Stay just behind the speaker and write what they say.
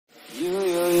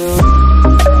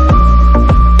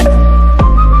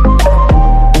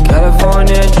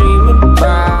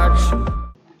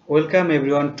Welcome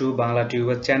everyone to Bangla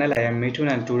Tyouber channel. I am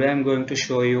Mithun and today I am going to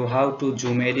show you how to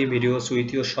zoom edit videos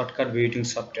with your Shotcut editing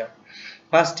software.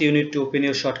 First you need to open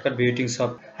your Shotcut editing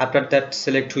software. After that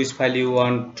select which file you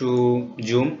want to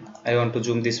zoom. I want to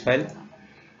zoom this file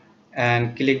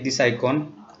and click this icon.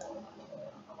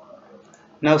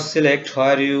 Now select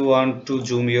where you want to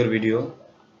zoom your video.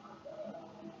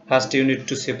 First you need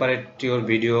to separate your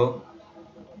video.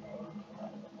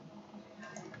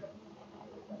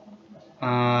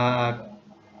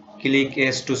 Click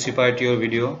S to separate your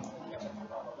video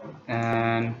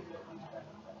and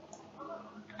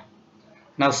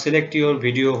now select your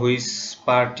video which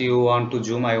part you want to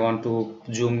zoom. I want to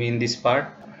zoom in this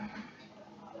part.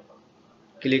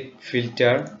 Click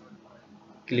filter,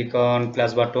 click on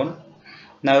plus button.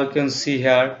 Now you can see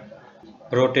here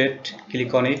rotate,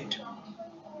 click on it.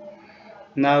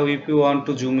 Now if you want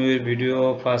to zoom your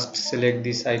video, first select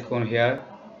this icon here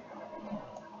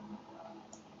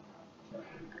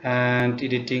and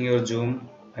editing your zoom.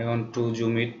 I want to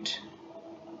zoom it.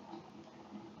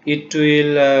 It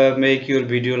will make your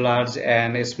video large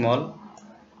and small,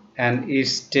 and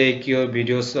it's take your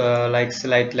videos like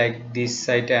slide like this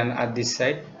side and at this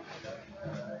side.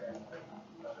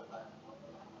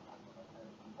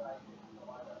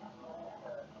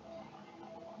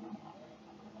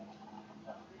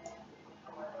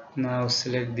 Now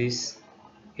select this.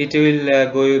 It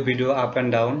will go your video up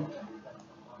and down.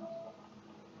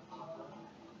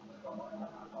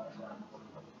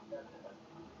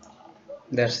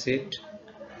 That's it.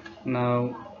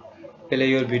 Now play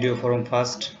your video from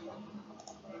first.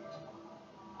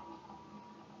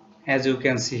 As you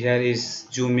can see here is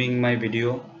zooming my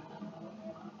video.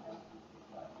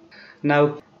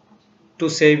 Now to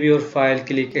save your file,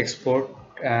 click export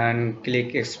and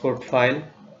click export file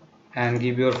and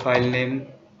give your file name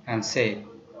and save.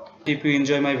 If you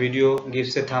enjoy my video, give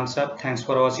a thumbs up. Thanks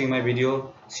for watching my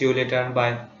video. See you later.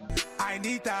 Bye. I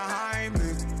need the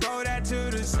Heimlich, throw that to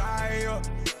the side.